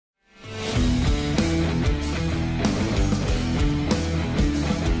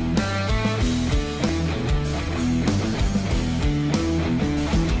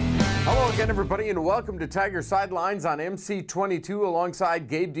everybody, and welcome to Tiger Sidelines on MC22 alongside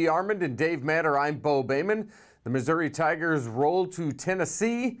Gabe DeArmond and Dave Matter. I'm Bo Bayman. The Missouri Tigers roll to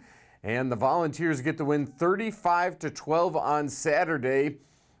Tennessee, and the Volunteers get the win 35-12 on Saturday.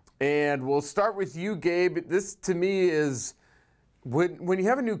 And we'll start with you, Gabe. This, to me, is when you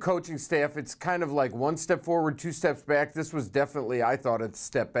have a new coaching staff, it's kind of like one step forward, two steps back. This was definitely, I thought, a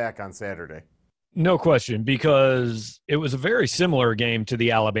step back on Saturday. No question, because it was a very similar game to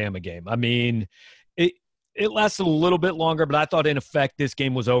the Alabama game. I mean, it lasted a little bit longer, but I thought, in effect, this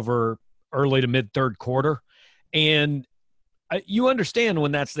game was over early to mid-third quarter. And you understand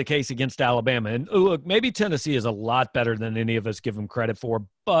when that's the case against Alabama. And, look, maybe Tennessee is a lot better than any of us give them credit for,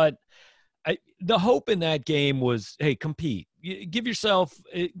 but the hope in that game was, hey, compete. Give yourself,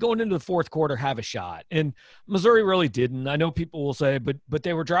 going into the fourth quarter, have a shot. And Missouri really didn't. I know people will say, but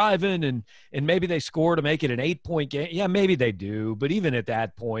they were driving, and maybe they score to make it an 8-point game. Yeah, maybe they do. But even at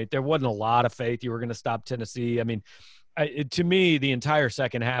that point, there wasn't a lot of faith you were going to stop Tennessee. I mean, to me, the entire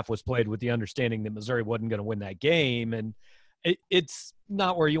second half was played with the understanding that Missouri wasn't going to win that game. And it's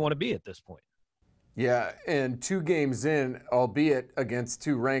not where you want to be at this point. Yeah, and 2 games in, albeit against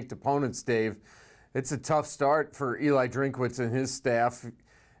 2 ranked opponents, Dave, it's a tough start for Eli Drinkwitz and his staff. I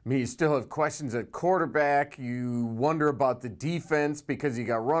mean, you still have questions at quarterback. You wonder about the defense because you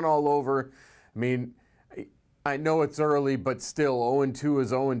got run all over. I mean, I know it's early, but still 0-2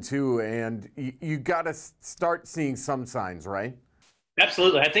 is 0-2, and you got to start seeing some signs, right?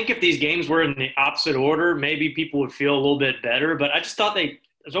 Absolutely. I think if these games were in the opposite order, maybe people would feel a little bit better, but I just thought it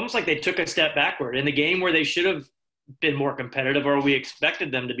was almost like they took a step backward. In the game where they should have been more competitive, or we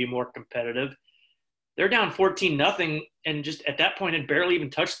expected them to be more competitive, they're down 14-0, and just at that point had barely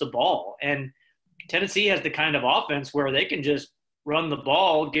even touched the ball. And Tennessee has the kind of offense where they can just run the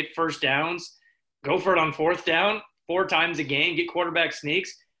ball, get first downs, go for it on fourth down 4 times a game, get quarterback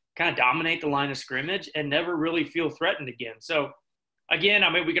sneaks, kind of dominate the line of scrimmage, and never really feel threatened again. So, again,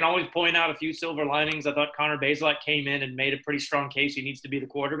 I mean, we can always point out a few silver linings. I thought Connor Bazelak came in and made a pretty strong case he needs to be the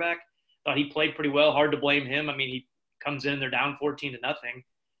quarterback. Thought he played pretty well. Hard to blame him. I mean, he comes in, they're down 14-0.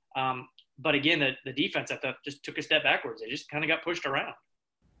 But again, the defense, I thought, just took a step backwards. They just kind of got pushed around.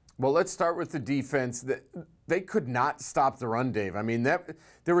 Well, let's start with the defense. They could not stop the run, Dave. I mean,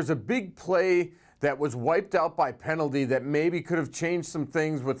 there was a big play that was wiped out by penalty that maybe could have changed some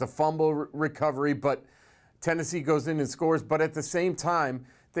things with the fumble recovery, but Tennessee goes in and scores. But at the same time,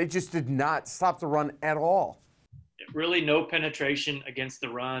 they just did not stop the run at all. Really no penetration against the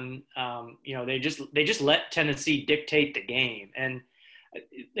run. They just let Tennessee dictate the game. And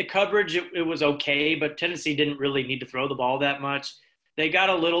the coverage, it was okay, but Tennessee didn't really need to throw the ball that much. They got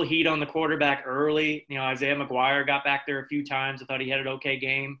a little heat on the quarterback early. Isaiah McGuire got back there a few times. I thought he had an okay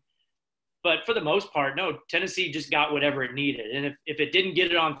game. But for the most part, no, Tennessee just got whatever it needed. And if it didn't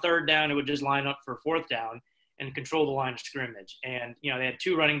get it on third down, it would just line up for fourth down and control the line of scrimmage. And, they had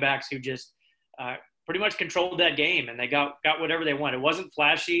 2 running backs who just pretty much controlled that game, and they got whatever they wanted. It wasn't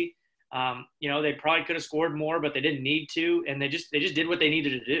flashy. They probably could have scored more, but they didn't need to, and they just did what they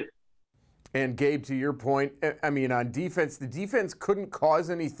needed to do. And Gabe, to your point, I mean, on defense, the defense couldn't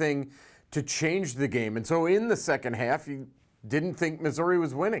cause anything to change the game. And so in the second half, you didn't think Missouri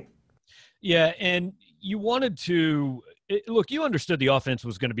was winning. Yeah, and you wanted to look, you understood the offense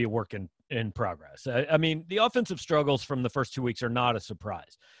was going to be a work in progress. I mean, the offensive struggles from the first 2 weeks are not a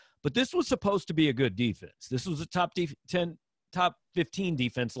surprise. But this was supposed to be a good defense. This was a top 15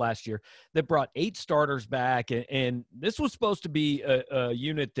 defense last year that brought 8 starters back, and this was supposed to be a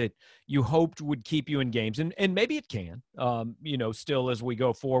unit that you hoped would keep you in games, and maybe it can, still as we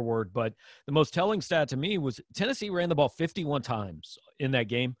go forward. But the most telling stat to me was Tennessee ran the ball 51 times in that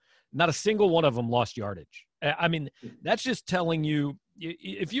game. Not a single one of them lost yardage. I mean, that's just telling you,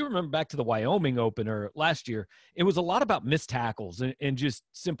 if you remember back to the Wyoming opener last year, it was a lot about missed tackles and just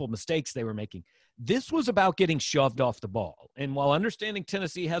simple mistakes they were making. This was about getting shoved off the ball. And while understanding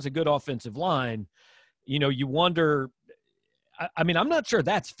Tennessee has a good offensive line, you wonder, I mean, I'm not sure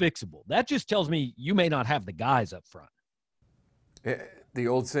that's fixable. That just tells me you may not have the guys up front. The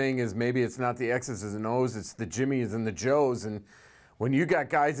old saying is maybe it's not the X's and O's, it's the Jimmies and the Joes. And when you got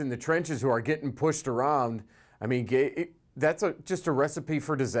guys in the trenches who are getting pushed around, I mean, that's just a recipe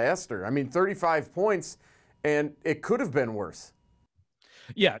for disaster. I mean, 35 points, and it could have been worse.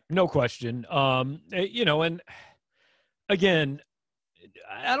 Yeah, no question. And again,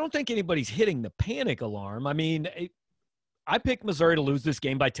 I don't think anybody's hitting the panic alarm. I mean, I picked Missouri to lose this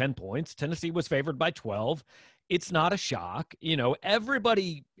game by 10 points. Tennessee was favored by 12. It's not a shock.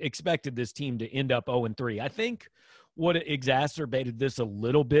 Everybody expected this team to end up 0-3. I think what exacerbated this a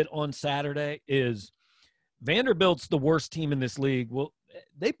little bit on Saturday is Vanderbilt's the worst team in this league. Well,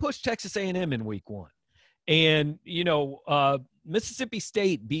 they pushed Texas A&M in week 1. And, Mississippi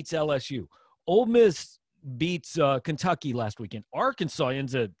State beats LSU. Ole Miss beats Kentucky last weekend. Arkansas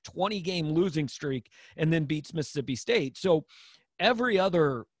ends a 20-game losing streak and then beats Mississippi State. So every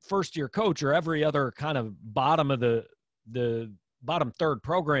other first-year coach or every other kind of bottom of the bottom third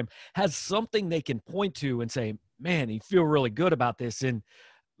program has something they can point to and say, man, you feel really good about this. And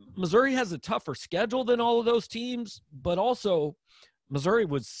Missouri has a tougher schedule than all of those teams, but also Missouri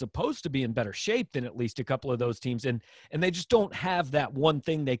was supposed to be in better shape than at least a couple of those teams. And they just don't have that one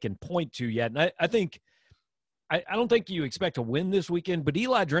thing they can point to yet. And I don't think you expect to win this weekend, but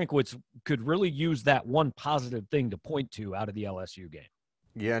Eli Drinkwitz could really use that one positive thing to point to out of the LSU game.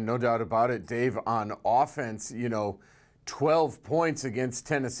 Yeah, no doubt about it, Dave. On offense, 12 points against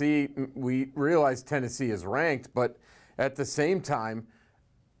Tennessee. We realize Tennessee is ranked, but at the same time,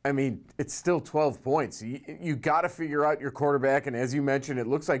 I mean, it's still 12 points. You got to figure out your quarterback, and as you mentioned, it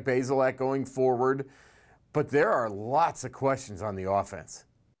looks like Bazelak going forward, but there are lots of questions on the offense.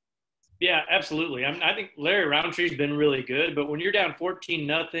 Yeah, absolutely. I think Larry Roundtree's been really good, but when you're down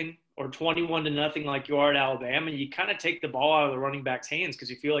 14-0 or 21-0 like you are at Alabama, you kind of take the ball out of the running back's hands because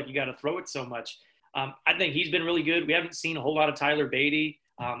you feel like you got to throw it so much. I think he's been really good. We haven't seen a whole lot of Tyler Beatty.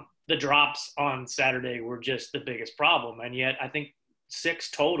 The drops on Saturday were just the biggest problem, and yet I think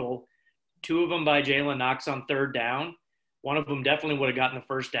 6 total, 2 of them by Jalen Knox on third down. One of them definitely would have gotten the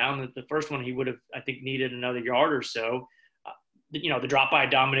first down. The first one he would have, I think, needed another yard or so. The drop by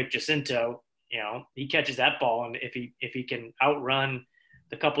Dominic Jacinto, he catches that ball, and if he can outrun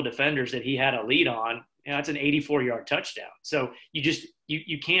the couple defenders that he had a lead on, that's an 84-yard touchdown. So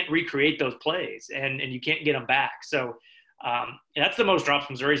you can't recreate those plays, and you can't get them back. So that's the most drops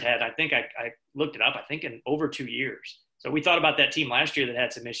Missouri's had. I think I looked it up. I think in over 2 years. So we thought about that team last year that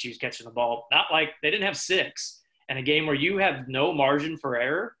had some issues catching the ball. Not like they didn't have 6. And a game where you have no margin for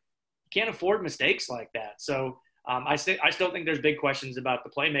error, you can't afford mistakes like that. So I still think there's big questions about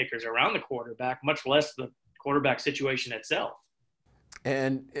the playmakers around the quarterback, much less the quarterback situation itself.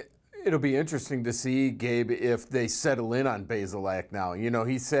 And it'll be interesting to see, Gabe, if they settle in on Bazelak now.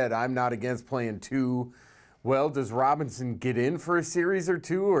 He said, I'm not against playing 2. Well, does Robinson get in for a series or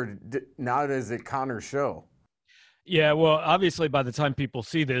 2, or now is it Connor's show? Yeah, well, obviously by the time people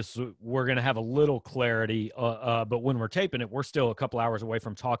see this, we're going to have a little clarity. But when we're taping it, we're still a couple hours away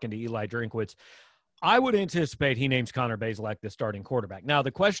from talking to Eli Drinkwitz. I would anticipate he names Connor Bazelak the starting quarterback. Now,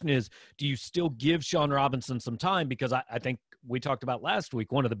 the question is, do you still give Sean Robinson some time? Because I think we talked about last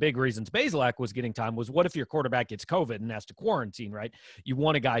week, one of the big reasons Bazelak was getting time was what if your quarterback gets COVID and has to quarantine, right? You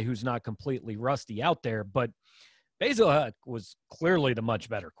want a guy who's not completely rusty out there, but Bazelak was clearly the much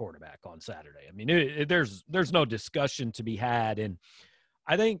better quarterback on Saturday. I mean, there's no discussion to be had. And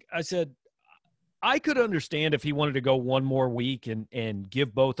I think I said I could understand if he wanted to go one more week and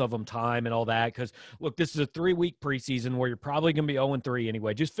give both of them time and all that. Because, look, this is a 3-week preseason where you're probably going to be 0-3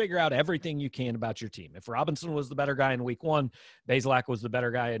 anyway. Just figure out everything you can about your team. If Robinson was the better guy in week 1, Bazelak was the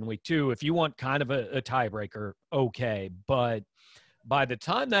better guy in week 2. If you want kind of a tiebreaker, okay. But by the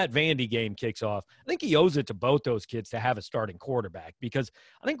time that Vandy game kicks off, I think he owes it to both those kids to have a starting quarterback, because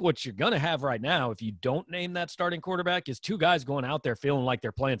I think what you're going to have right now, if you don't name that starting quarterback, is 2 guys going out there feeling like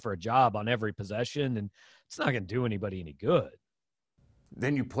they're playing for a job on every possession, and it's not going to do anybody any good.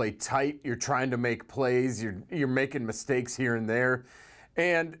 Then you play tight. You're trying to make plays. You're making mistakes here and there.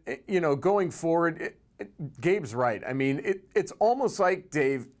 And, going forward, Gabe's right. I mean, it's almost like,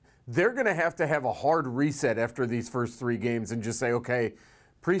 Dave, they're going to have a hard reset after these first 3 games and just say, okay,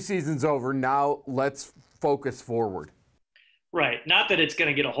 preseason's over. Now let's focus forward. Right. Not that it's going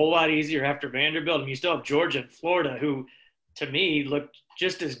to get a whole lot easier after Vanderbilt. I mean, you still have Georgia and Florida, who, to me, looked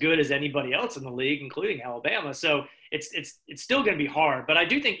just as good as anybody else in the league, including Alabama. So it's still going to be hard. But I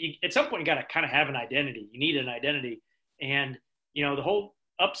do think at some point you got to kind of have an identity. You need an identity. And, the whole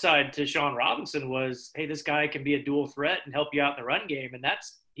upside to Sean Robinson was, hey, this guy can be a dual threat and help you out in the run game. And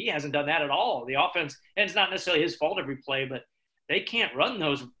he hasn't done that at all. The offense, and it's not necessarily his fault every play, but they can't run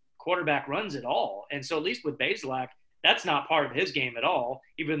those quarterback runs at all. And so at least with Bazelak, that's not part of his game at all,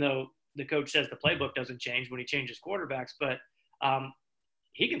 even though the coach says the playbook doesn't change when he changes quarterbacks. But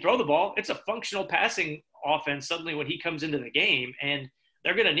he can throw the ball. It's a functional passing offense suddenly when he comes into the game, and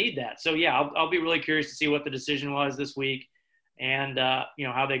they're going to need that. So, yeah, I'll be really curious to see what the decision was this week and,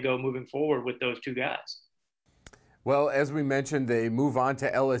 how they go moving forward with those 2 guys. Well, as we mentioned, they move on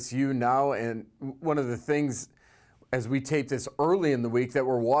to LSU now, and one of the things as we tape this early in the week that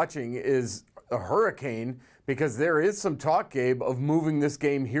we're watching is a hurricane, because there is some talk, Gabe, of moving this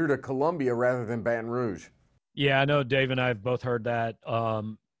game here to Columbia rather than Baton Rouge. Yeah, I know Dave and I have both heard that.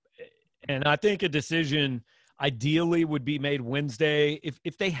 And I think a decision – ideally would be made Wednesday.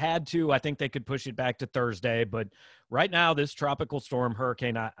 If they had to, I think they could push it back to Thursday. But right now, this tropical storm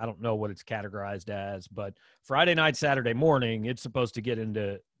hurricane, I don't know what it's categorized as, but Friday night, Saturday morning, it's supposed to get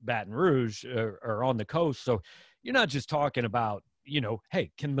into Baton Rouge or on the coast. So you're not just talking about,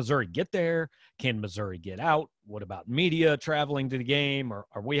 hey, can Missouri get there? Can Missouri get out? What about media traveling to the game? Or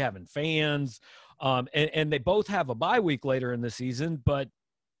are we having fans? And they both have a bye week later in the season, but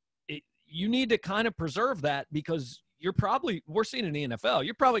you need to kind of preserve that because we're seeing in the NFL,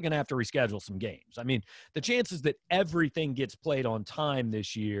 you're probably going to have to reschedule some games. I mean, the chances that everything gets played on time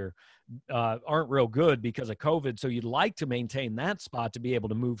this year aren't real good because of COVID. So you'd like to maintain that spot to be able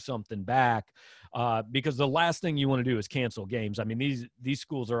to move something back because the last thing you want to do is cancel games. I mean, these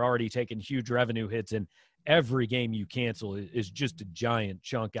schools are already taking huge revenue hits, and every game you cancel is just a giant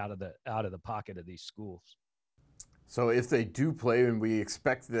chunk out of the pocket of these schools. So if they do play, and we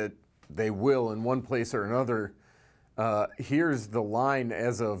expect that they will in one place or another, here's the line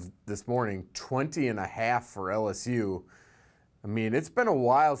as of this morning, 20.5 for LSU. I mean, it's been a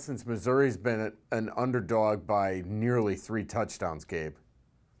while since Missouri's been an underdog by nearly 3 touchdowns, Gabe.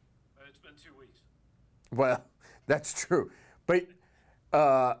 It's been 2 weeks. Well, that's true. But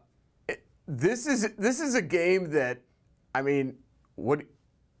this is a game that, I mean, what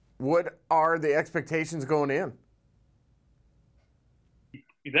are the expectations going in?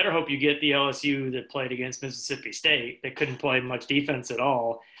 You better hope you get the LSU that played against Mississippi State that couldn't play much defense at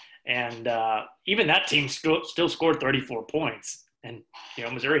all. And even that team still scored 34 points. And,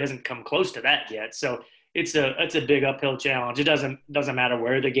 Missouri hasn't come close to that yet. So it's a big uphill challenge. It doesn't matter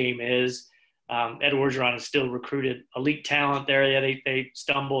where the game is. Ed Orgeron has still recruited elite talent there. Yeah, they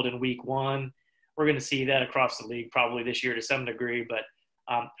stumbled in week 1. We're going to see that across the league probably this year to some degree. But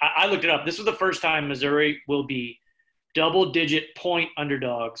I looked it up. This was the first time Missouri will be double-digit point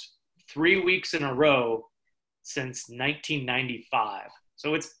underdogs 3 weeks in a row since 1995.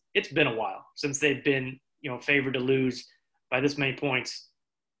 So it's been a while since they've been, favored to lose by this many points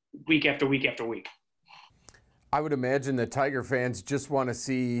week after week after week. I would imagine that Tiger fans just want to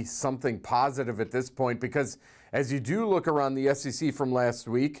see something positive at this point because as you do look around the SEC from last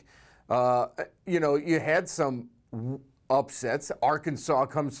week, you had some upsets. Arkansas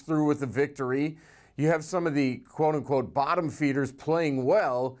comes through with a victory. You have some of the quote-unquote bottom feeders playing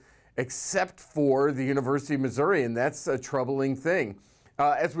well, except for the University of Missouri, and that's a troubling thing.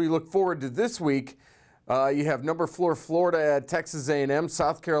 As we look forward to this week, you have number 4 Florida at Texas A&M,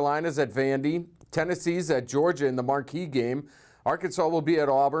 South Carolina's at Vandy, Tennessee's at Georgia in the marquee game. Arkansas will be at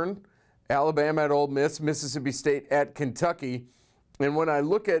Auburn, Alabama at Ole Miss, Mississippi State at Kentucky. And when I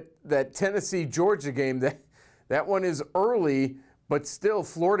look at that Tennessee-Georgia game, that one is early, but still,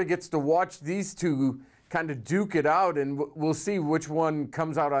 Florida gets to watch these two kind of duke it out, and we'll see which one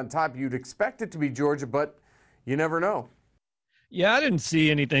comes out on top. You'd expect it to be Georgia, but you never know. Yeah, I didn't see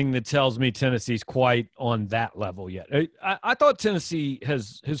anything that tells me Tennessee's quite on that level yet. I thought Tennessee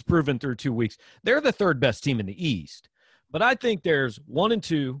has proven through 2 weeks. They're the 3rd best team in the East, but I think there's 1 and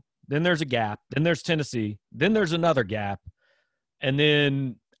 2, then there's a gap, then there's Tennessee, then there's another gap, and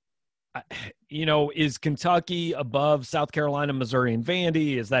then – is Kentucky above South Carolina, Missouri, and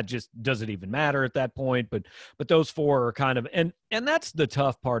Vandy? Does it even matter at that point? But those 4 are kind of and that's the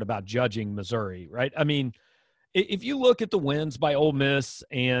tough part about judging Missouri, right? I mean, if you look at the wins by Ole Miss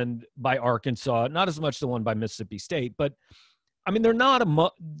and by Arkansas, not as much the one by Mississippi State, but I mean they're not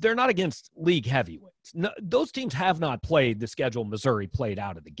against league heavyweights. No, those teams have not played the schedule Missouri played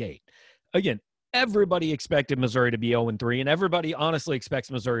out of the gate. Again, everybody expected Missouri to be 0-3, and everybody honestly expects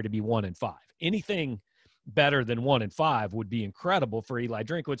Missouri to be 1-5. Anything better than 1-5 would be incredible for Eli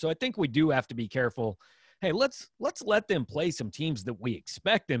Drinkwitz. So I think we do have to be careful. Hey, let's let them play some teams that we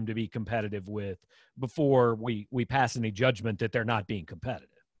expect them to be competitive with before we pass any judgment that they're not being competitive.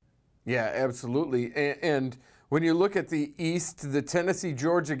 Yeah, absolutely. And when you look at the East, the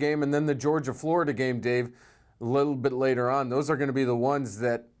Tennessee-Georgia game and then the Georgia-Florida game, Dave, a little bit later on, those are going to be the ones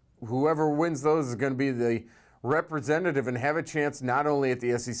that whoever wins those is going to be the representative and have a chance not only at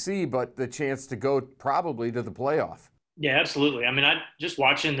the SEC, but the chance to go probably to the playoff. Yeah, absolutely. I mean, I just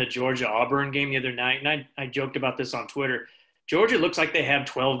watching the Georgia-Auburn game the other night, and I joked about this on Twitter. Georgia looks like they have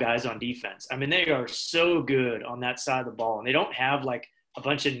 12 guys on defense. I mean, they are so good on that side of the ball, and they don't have like a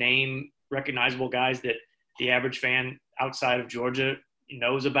bunch of name recognizable guys that the average fan outside of Georgia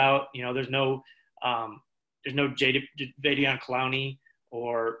knows about. There's no Jadeveon Clowney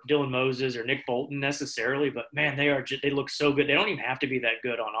or Dylan Moses or Nick Bolton necessarily, but man, they look so good. They don't even have to be that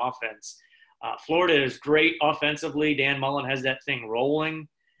good on offense. Florida is great offensively. Dan Mullen has that thing rolling.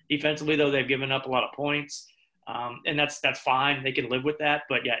 Defensively, though, they've given up a lot of points. And that's fine. They can live with that.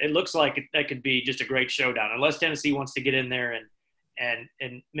 But yeah, it looks like that could be just a great showdown, unless Tennessee wants to get in there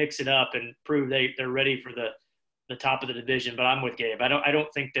and mix it up and prove they're ready for the top of the division. But I'm with Gabe. I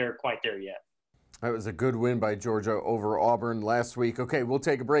don't think they're quite there yet. That was a good win by Georgia over Auburn last week. Okay, we'll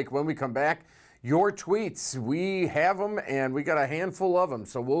take a break. When we come back, your tweets. We have them, and we got a handful of them.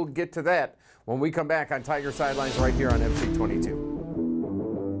 So we'll get to that when we come back on Tiger Sidelines right here on MC22.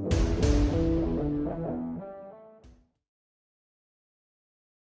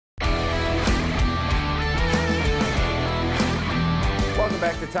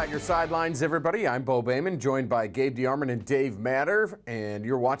 Back to Tiger Sidelines, everybody. I'm Bo Bayman, joined by Gabe DeArmond and Dave Matter, and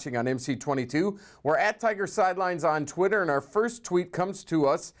you're watching on MC22. We're at Tiger Sidelines on Twitter, and our first tweet comes to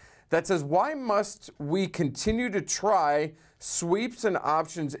us that says, why must we continue to try sweeps and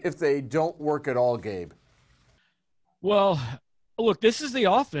options if they don't work at all, Gabe? Well, look, this is the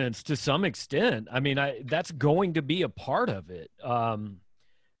offense to some extent. I mean, that's going to be a part of it.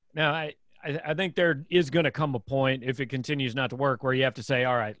 Now, I think there is going to come a point, if it continues not to work, where you have to say,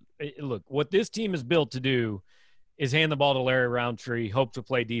 all right, look, what this team is built to do is hand the ball to Larry Roundtree, hope to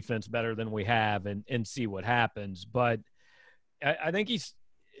play defense better than we have, and see what happens. But I think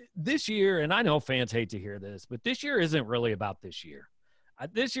this year, and I know fans hate to hear this, but this year isn't really about this year.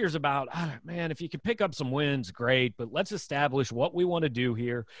 This year's about, man, if you can pick up some wins, great, but let's establish what we want to do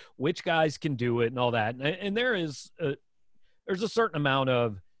here, which guys can do it, and all that. And there's a certain amount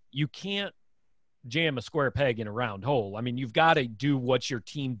of, you can't jam a square peg in a round hole. I mean, you've got to do what your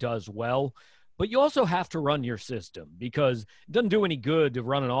team does well, but you also have to run your system, because it doesn't do any good to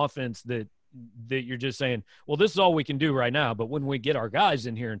run an offense that you're just saying, well, this is all we can do right now, but when we get our guys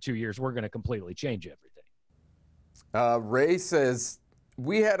in here in 2 years, we're going to completely change everything. Ray says,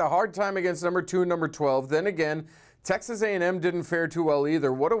 we had a hard time against number 2 and number 12. Then again, Texas A&M didn't fare too well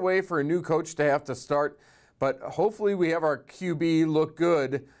either. What a way for a new coach to have to start. But hopefully we have our QB look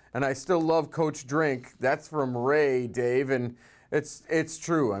good, and I still love Coach Drink. That's from Ray, Dave, and it's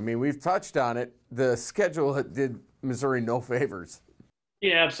true. I mean, we've touched on it. The schedule did Missouri no favors.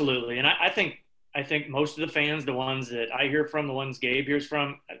 Yeah, absolutely. And I think most of the fans, the ones that I hear from, the ones Gabe hears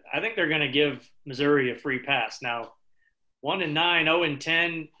from, I think they're going to give Missouri a free pass. Now, 1-9,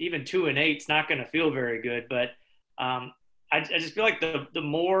 0-10, even 2-8 is not going to feel very good. But I just feel like the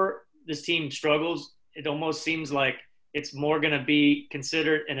more this team struggles, it almost seems like it's more going to be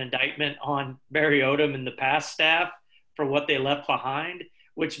considered an indictment on Barry Odom and the past staff for what they left behind,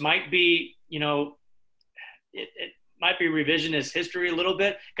 which might be, it might be revisionist history a little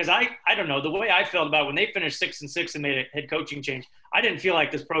bit. Because I don't know, the way I felt about when they finished 6-6 and made a head coaching change, I didn't feel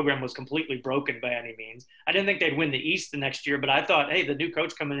like this program was completely broken by any means. I didn't think they'd win the East the next year, but I thought, hey, the new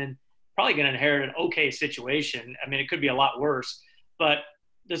coach coming in probably going to inherit an okay situation. I mean, it could be a lot worse, but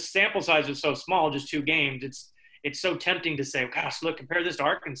the sample size is so small, just 2 games. It's so tempting to say, gosh, look, compare this to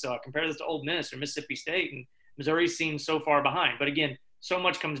Arkansas, compare this to Ole Miss or Mississippi State, and Missouri seems so far behind. But again, so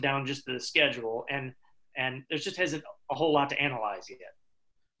much comes down just to the schedule, and there just hasn't a whole lot to analyze yet.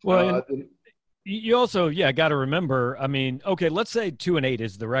 Well, you also, got to remember, I mean, okay, let's say 2-8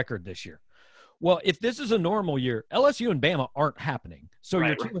 is the record this year. Well, if this is a normal year, LSU and Bama aren't happening. So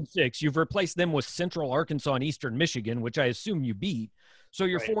you're 2-6. You've replaced them with Central Arkansas and Eastern Michigan, which I assume you beat. So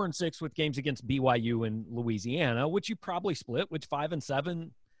you're 4-6 with games against BYU and Louisiana, which you probably split, which 5-7.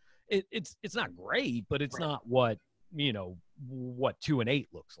 It's not great, but it's not what 2-8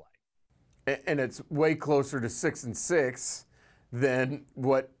 looks like. And it's way closer to 6-6 than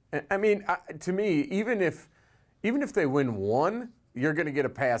what. I mean, to me, even if they win one, you're going to get a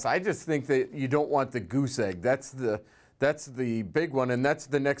pass. I just think that you don't want the goose egg. That's the big one, and that's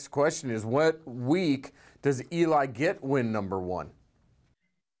the next question: is what week does Eli get win number 1?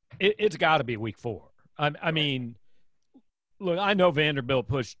 It's got to be week 4. I mean, look, I know Vanderbilt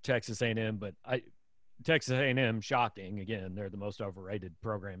pushed Texas A&M, but Texas A&M, shocking. Again, they're the most overrated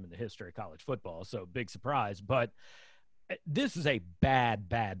program in the history of college football, so big surprise. But this is a bad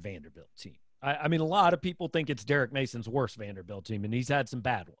Vanderbilt team. I mean, a lot of people think it's Derek Mason's worst Vanderbilt team, and he's had some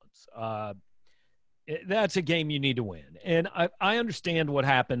bad ones. That's a game you need to win. And I understand what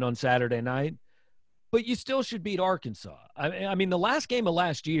happened on Saturday night, but you still should beat Arkansas. I mean, the last game of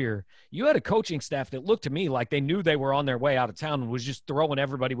last year, you had a coaching staff that looked to me like they knew they were on their way out of town and was just throwing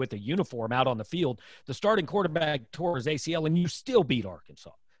everybody with a uniform out on the field. The starting quarterback tore his ACL, and you still beat Arkansas.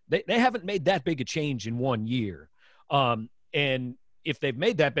 They haven't made that big a change in 1 year. And if they've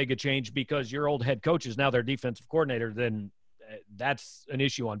made that big a change because your old head coach is now their defensive coordinator, then that's an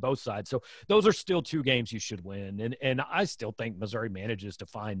issue on both sides. So those are still 2 games you should win. And I still think Missouri manages to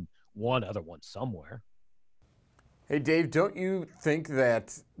find one other one somewhere. Hey, Dave, don't you think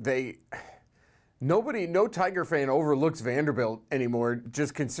that No Tiger fan overlooks Vanderbilt anymore,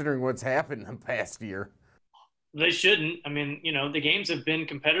 just considering what's happened in the past year. They shouldn't. I mean, the games have been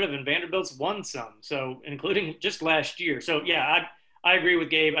competitive, and Vanderbilt's won some, so including just last year. So yeah, I agree with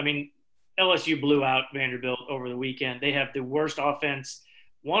Gabe. I mean, LSU blew out Vanderbilt over the weekend. They have the worst offense,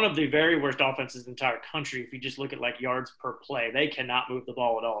 one of the very worst offenses in the entire country. If you just look at like yards per play, they cannot move the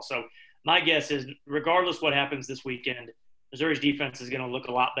ball at all. So my guess is, regardless what happens this weekend, Missouri's defense is going to look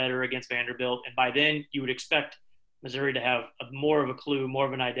a lot better against Vanderbilt, and by then you would expect Missouri to have more of a clue, more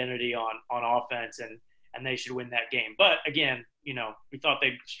of an identity on offense, and they should win that game. But again, we thought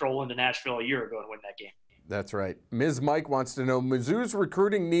they'd stroll into Nashville a year ago and win that game. That's right. Ms. Mike wants to know, Mizzou's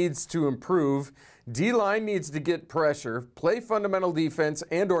recruiting needs to improve. D-line needs to get pressure, play fundamental defense,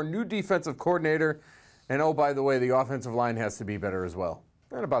 and or new defensive coordinator. And oh, by the way, the offensive line has to be better as well.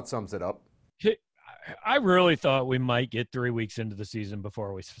 That about sums it up. I really thought we might get 3 weeks into the season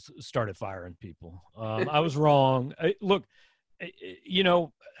before we started firing people. I was wrong. Look,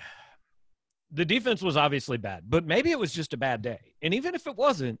 the defense was obviously bad, but maybe it was just a bad day. And even if it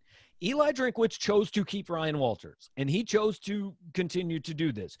wasn't, Eli Drinkwitz chose to keep Ryan Walters, and he chose to continue to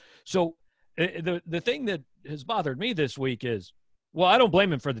do this. So the thing that has bothered me this week is, well, I don't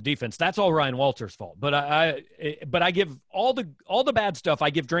blame him for the defense. That's all Ryan Walters' fault. But I give all the bad stuff. I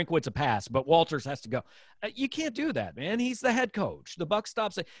give Drinkwitz a pass, but Walters has to go. You can't do that, man. He's the head coach. The buck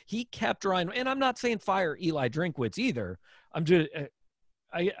stops. He kept Ryan, and I'm not saying fire Eli Drinkwitz either. I'm just.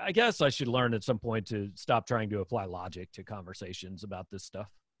 I guess I should learn at some point to stop trying to apply logic to conversations about this stuff.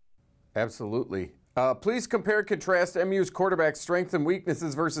 Absolutely. Please compare and contrast MU's quarterback strengths and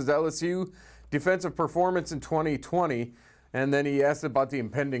weaknesses versus LSU defensive performance in 2020. And then he asked about the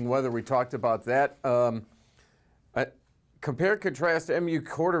impending weather. We talked about that. Compare and contrast MU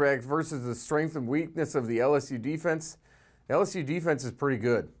quarterback versus the strength and weakness of the LSU defense. The LSU defense is pretty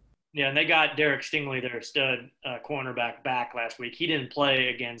good. Yeah, and they got Derek Stingley, their stud cornerback, back last week. He didn't play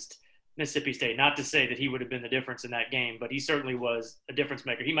against Mississippi State. Not to say that he would have been the difference in that game, but he certainly was a difference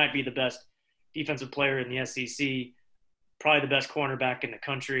maker. He might be the best defensive player in the SEC, probably the best cornerback in the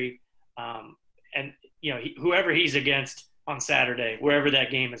country. And, whoever he's against on Saturday, wherever that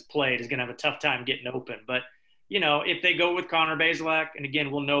game is played, is going to have a tough time getting open. But, if they go with Connor Bazelak, and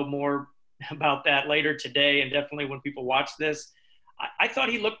again, we'll know more about that later today and definitely when people watch this, I thought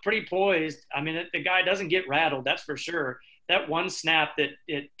he looked pretty poised. I mean, the guy doesn't get rattled, that's for sure. That one snap that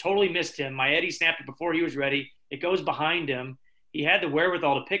it totally missed him. Eddie snapped it before he was ready. It goes behind him. He had the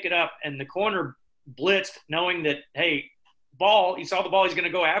wherewithal to pick it up, and the corner blitzed knowing that, hey, ball, he saw the ball, he's going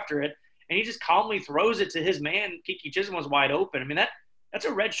to go after it, and he just calmly throws it to his man. Kiki Chisholm was wide open. I mean, that's a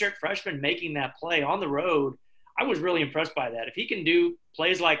redshirt freshman making that play on the road. I was really impressed by that. If he can do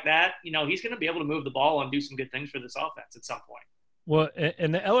plays like that, he's going to be able to move the ball and do some good things for this offense at some point. Well,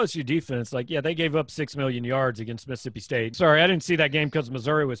 and the LSU defense, they gave up 6 million yards against Mississippi State. Sorry, I didn't see that game because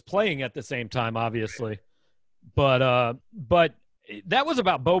Missouri was playing at the same time, obviously. But that was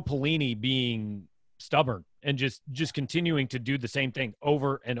about Bo Pelini being stubborn and just continuing to do the same thing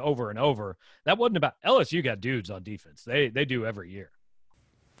over and over and over. That wasn't about LSU. Got dudes on defense. They do every year.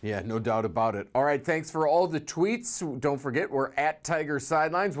 Yeah, no doubt about it. All right, thanks for all the tweets. Don't forget, we're at Tiger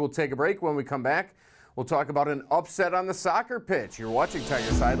Sidelines. We'll take a break. When we come back, we'll talk about an upset on the soccer pitch. You're watching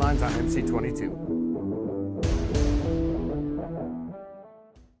Tiger Sidelines on MC22.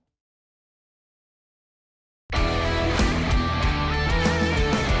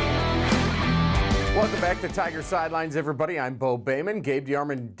 Welcome back to Tiger Sidelines, everybody. I'm Bo Bayman. Gabe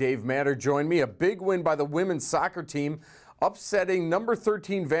DeArmond and Dave Matter join me. A big win by the women's soccer team, upsetting number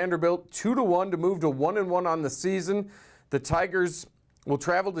 13 Vanderbilt 2-1 to move to 1-1 on the season. The Tigers will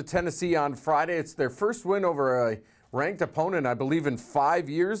travel to Tennessee on Friday. It's their first win over a ranked opponent, I believe, in 5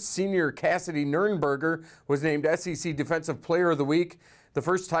 years. Senior Cassidy Nurnberger was named SEC Defensive Player of the Week, the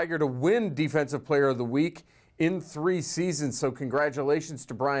first Tiger to win Defensive Player of the Week in 3 seasons. So congratulations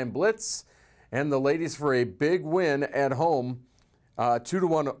to Brian Blitz and the ladies for a big win at home,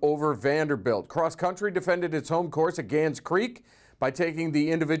 2-1 over Vanderbilt. Cross Country defended its home course at Gans Creek by taking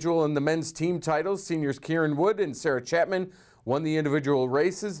the individual and the men's team titles. Seniors Kieran Wood and Sarah Chapman won the individual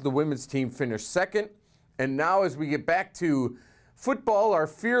races. The women's team finished second. And now as we get back to football, our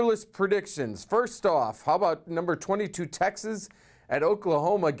fearless predictions. First off, how about number 22 Texas at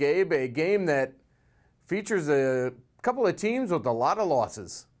Oklahoma, Gabe? A game that features a couple of teams with a lot of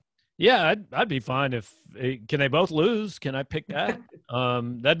losses. Yeah, I'd be fine if can they both lose? Can I pick that?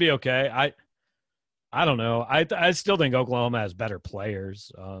 That'd be okay. I don't know. I still think Oklahoma has better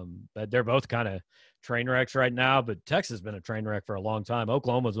players. But they're both kind of train wrecks right now, but Texas has been a train wreck for a long time.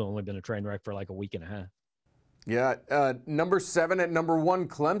 Oklahoma's only been a train wreck for like a week and a half. Yeah, number 7 at number 1,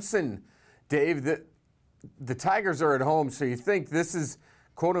 Clemson Dave, the Tigers are at home, so you think this is,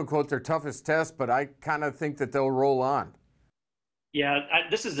 quote unquote, their toughest test, but I kind of think that they'll roll on. Yeah,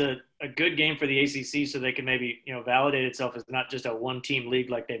 this is a good game for the ACC, so they can maybe validate itself as not just a one-team league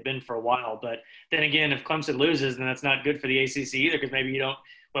like they've been for a while. But then again, if Clemson loses, then that's not good for the ACC either, because maybe you don't.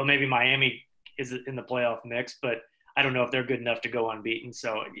 Well, maybe Miami is in the playoff mix, but I don't know if they're good enough to go unbeaten.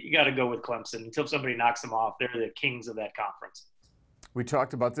 So you got to go with Clemson until somebody knocks them off. They're the kings of that conference. We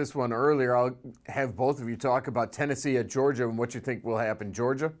talked about this one earlier. I'll have both of you talk about Tennessee at Georgia and what you think will happen.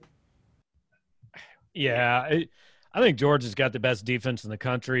 Georgia? Yeah, I think Georgia's got the best defense in the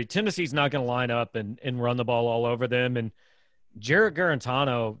country. Tennessee's not going to line up and run the ball all over them. And Jarrett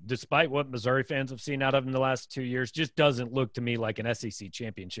Garantano, despite what Missouri fans have seen out of him in the last 2 years, just doesn't look to me like an SEC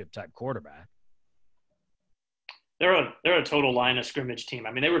championship type quarterback. They're a total line of scrimmage team.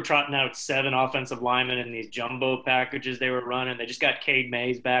 I mean, they were trotting out 7 offensive linemen in these jumbo packages they were running. They just got Cade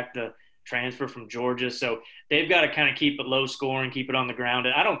Mays back, the transfer from Georgia. So they've got to kind of keep it low scoring, keep it on the ground.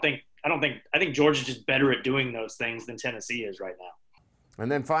 And I think Georgia's just better at doing those things than Tennessee is right now.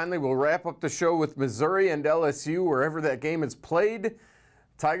 And then finally, we'll wrap up the show with Missouri and LSU, wherever that game is played.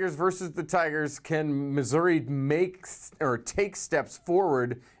 Tigers versus the Tigers. Can Missouri make or take steps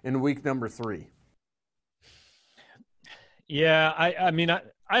forward in week number 3? Yeah, I mean, I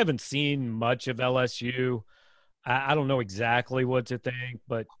haven't seen much of LSU. I don't know exactly what to think,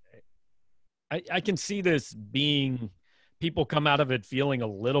 but I can see this being people come out of it feeling a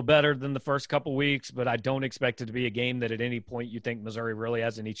little better than the first couple weeks, but I don't expect it to be a game that at any point you think Missouri really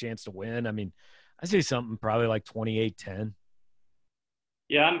has any chance to win. I mean, I see something probably like 28-10.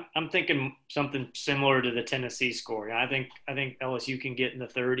 Yeah, I'm thinking something similar to the Tennessee score. I think LSU can get in the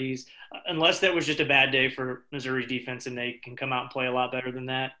 30s, unless that was just a bad day for Missouri's defense and they can come out and play a lot better than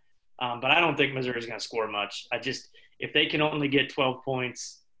that. But I don't think Missouri's going to score much. If they can only get 12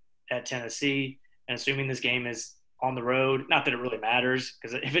 points at Tennessee, and assuming this game is on the road, not that it really matters,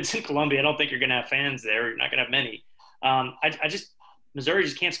 because if it's in Columbia, I don't think you're going to have fans there. You're not going to have many. Missouri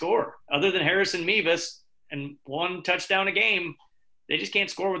just can't score. Other than Harrison Mevis and 1 touchdown a game, they just can't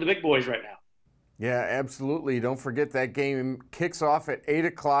score with the big boys right now. Yeah, absolutely. Don't forget that game kicks off at 8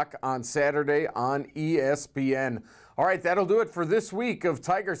 o'clock on Saturday on ESPN. All right, that'll do it for this week of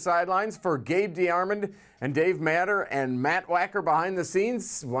Tiger Sidelines. For Gabe DeArmond and Dave Matter and Matt Wacker behind the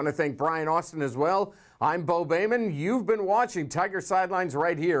scenes, want to thank Brian Austin as well. I'm Bo Bayman. You've been watching Tiger Sidelines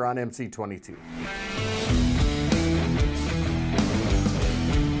right here on MC22.